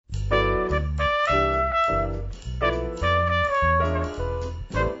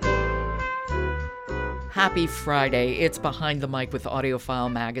Happy Friday. It's Behind the Mic with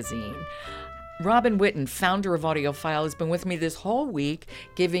AudioFile Magazine. Robin Whitten, founder of AudioFile, has been with me this whole week,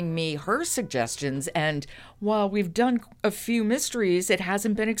 giving me her suggestions. And while we've done a few mysteries, it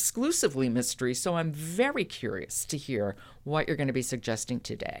hasn't been exclusively mystery. So I'm very curious to hear what you're going to be suggesting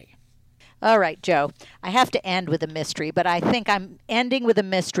today. All right, Joe. I have to end with a mystery, but I think I'm ending with a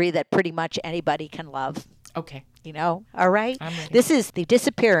mystery that pretty much anybody can love. Okay. You know, all right? I'm ready. This is The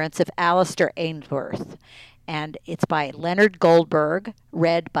Disappearance of Alistair Ainsworth, and it's by Leonard Goldberg,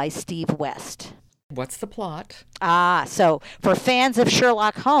 read by Steve West. What's the plot? So for fans of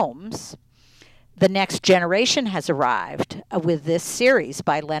Sherlock Holmes, the next generation has arrived with this series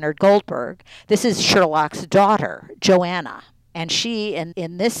by Leonard Goldberg. This is Sherlock's daughter, Joanna. And she,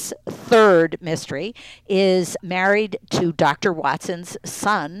 in this third mystery, is married to Dr. Watson's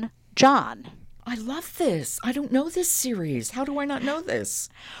son, John. I love this. I don't know this series. How do I not know this?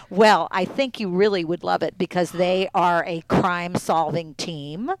 Well, I think you really would love it because they are a crime-solving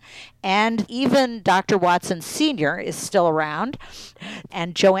team. And even Dr. Watson Sr. is still around.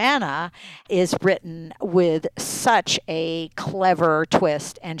 And Joanna is written with such a clever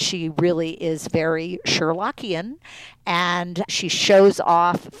twist. And she really is very Sherlockian. And she shows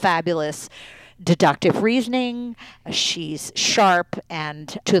off fabulous deductive reasoning. She's sharp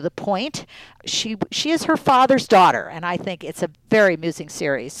and to the point. She is her father's daughter, and I think it's a very amusing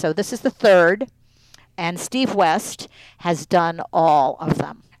series. So this is the third, and Steve West has done all of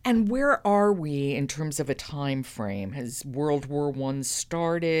them. And where are we in terms of a time frame? Has World War I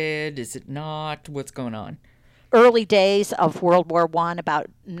started? Is it not? What's going on? Early days of World War I, about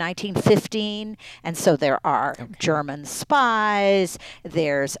 1915, and so there are German spies,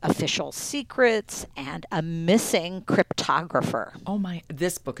 there's official secrets, and a missing cryptographer. Oh my,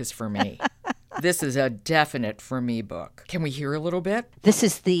 this book is for me. This is a definite for me book. Can we hear a little bit? This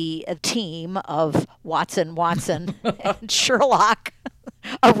is the team of Watson and Sherlock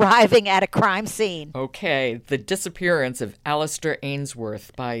arriving at a crime scene. Okay, The Disappearance of Alistair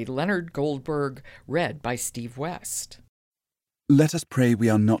Ainsworth by Leonard Goldberg, read by Steve West. "Let us pray we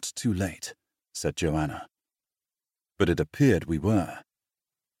are not too late," said Joanna. But it appeared we were.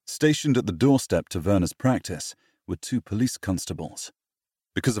 Stationed at the doorstep to Verner's practice were 2 police constables.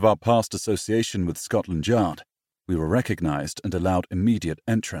 Because of our past association with Scotland Yard, we were recognized and allowed immediate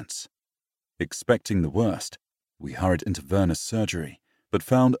entrance. Expecting the worst, we hurried into Verner's surgery, but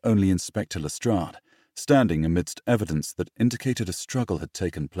found only Inspector Lestrade, standing amidst evidence that indicated a struggle had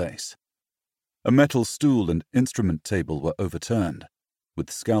taken place. A metal stool and instrument table were overturned,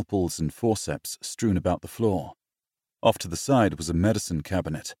 with scalpels and forceps strewn about the floor. Off to the side was a medicine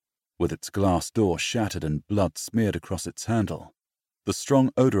cabinet, with its glass door shattered and blood smeared across its handle. The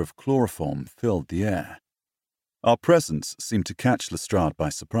strong odor of chloroform filled the air. Our presence seemed to catch Lestrade by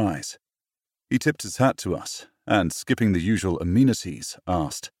surprise. He tipped his hat to us, and, skipping the usual amenities,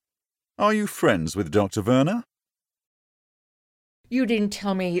 asked, "Are you friends with Dr. Werner?" You didn't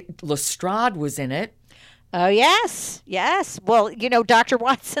tell me Lestrade was in it. Oh, yes. Well, Dr.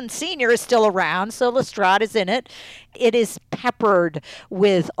 Watson Sr. is still around, so Lestrade is in it. It is peppered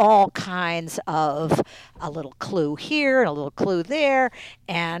with all kinds of a little clue here and a little clue there,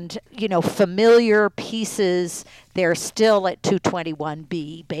 and, familiar pieces. They're still at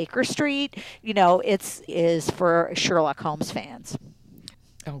 221B Baker Street. It is for Sherlock Holmes fans.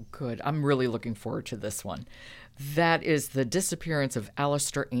 Oh, good. I'm really looking forward to this one. That is The Disappearance of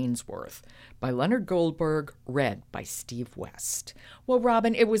Alistair Ainsworth by Leonard Goldberg, read by Steve West. Well,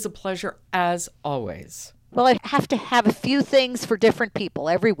 Robin, it was a pleasure as always. Well, I have to have a few things for different people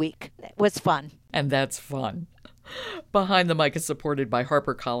every week. It was fun. And that's fun. Behind the Mic is supported by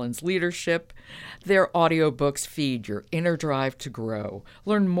HarperCollins Leadership. Their audiobooks feed your inner drive to grow.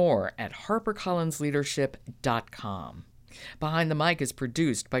 Learn more at harpercollinsleadership.com. Behind the Mic is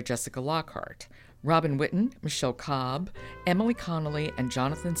produced by Jessica Lockhart. Robin Whitten, Michelle Cobb, Emily Connolly, and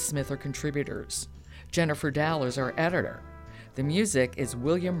Jonathan Smith are contributors. Jennifer Dahl is our editor. The music is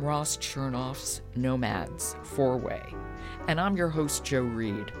William Ross Chernoff's Nomads, 4-Way. And I'm your host, Joe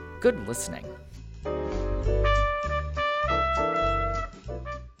Reed. Good listening.